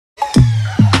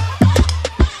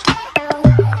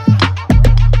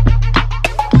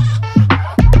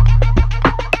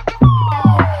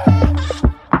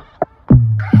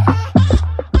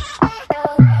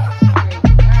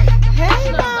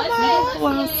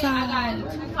outside.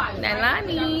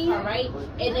 Nalani. Alright.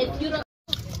 And if you don't.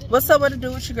 What's up, what to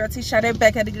do with your girl T-Shade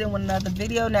back at it again with another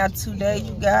video. Now today,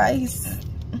 you guys.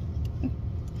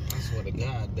 I swear to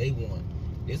God, they want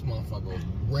this motherfucker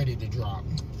ready to drop.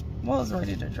 What was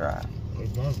ready to drop?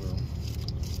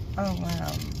 Oh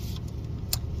wow.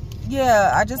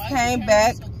 Yeah, I just came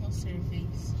back. So close to your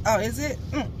face? Oh, is it?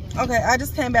 Okay, I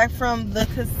just came back from the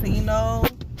casino.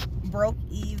 Broke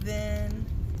even.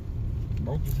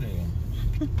 Broke as hell.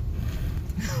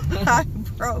 I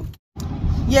broke.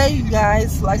 Yeah, you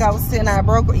guys, like I was saying, I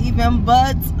broke even,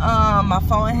 but my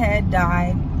phone had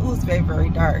died. It was very, very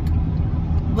dark.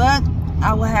 But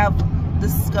I will have,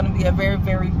 this is going to be a very,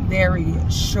 very, very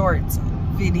short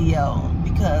video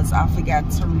because I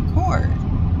forgot to record.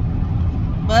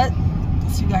 But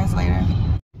see you guys later.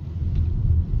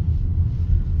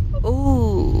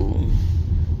 Ooh,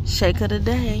 shake of the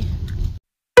day.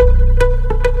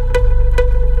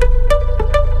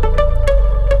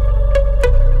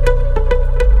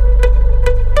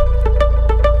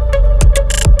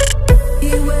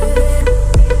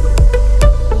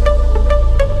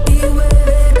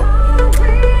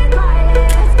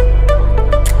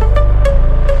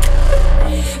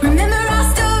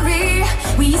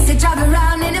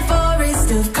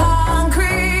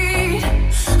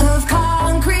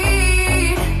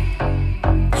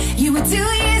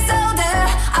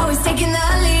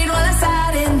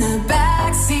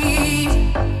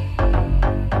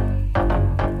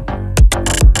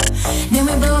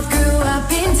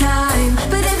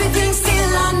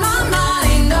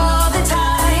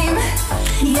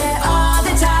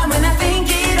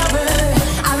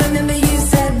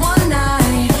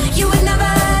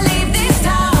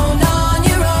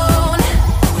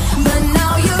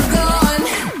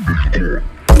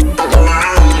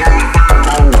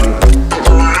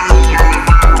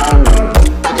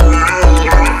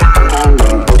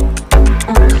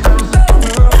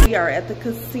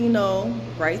 Casino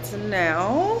right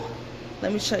now.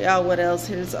 Let me show y'all what else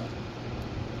here's up.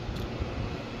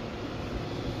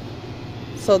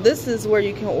 So this is where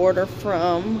you can order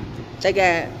from. They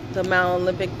got the Mount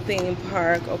Olympic theme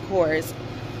park, of course.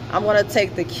 I'm gonna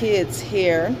take the kids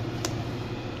here.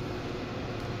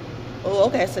 Oh,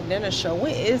 okay, it's a dinner show.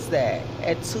 When is that?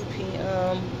 At 2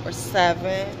 p.m. or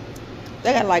 7?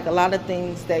 They got like a lot of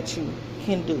things that you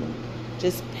can do.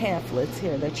 Just pamphlets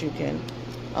here that you can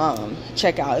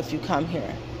check out if you come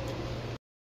here.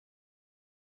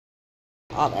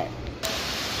 All that.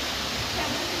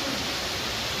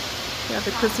 Got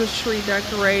the Christmas tree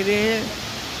decorated.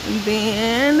 And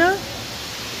then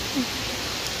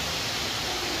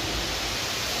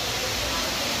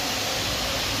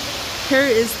here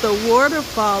is the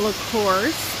waterfall, of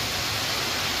course.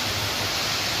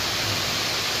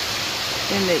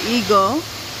 And the eagle.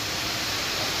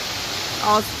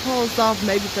 I was closed off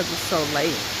maybe because it's so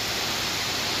late.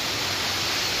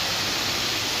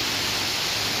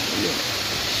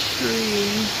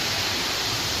 Tree.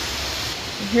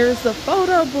 Here's the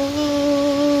photo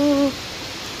booth.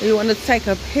 You want to take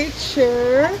a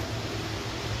picture?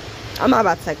 I'm not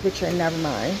about to take a picture, never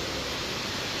mind.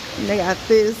 And they got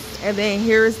this, and then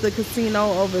here's the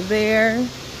casino over there. And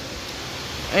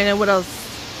then what else?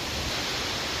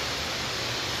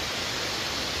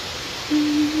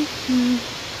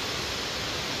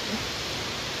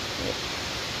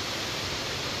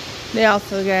 They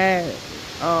also got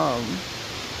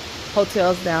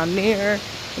hotels down there,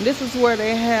 and this is where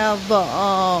they have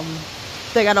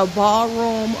they got a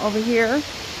ballroom over here,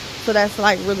 so that's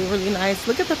like really, really nice.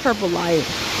 Look at the purple light.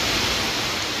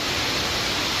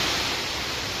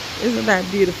 Isn't that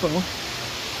beautiful?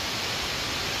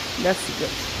 That's good.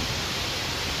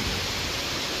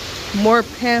 More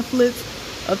pamphlets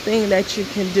of things that you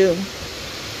can do.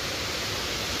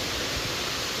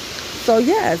 So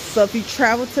yes, so if you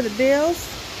travel to the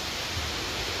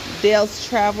Dale's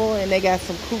Travel, and they got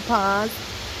some coupons.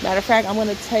 Matter of fact, I'm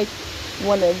gonna take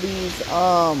one of these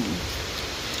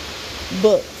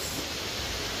books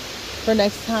for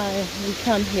next time we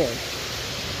come here,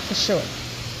 for sure.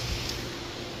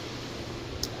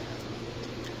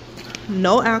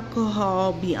 No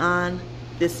alcohol beyond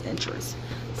this entrance.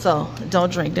 So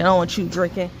don't drink. They don't want you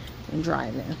drinking and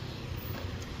driving.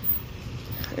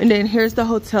 And then here's the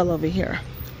hotel over here.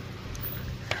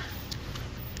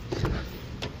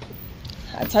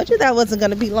 I told you that wasn't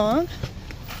going to be long.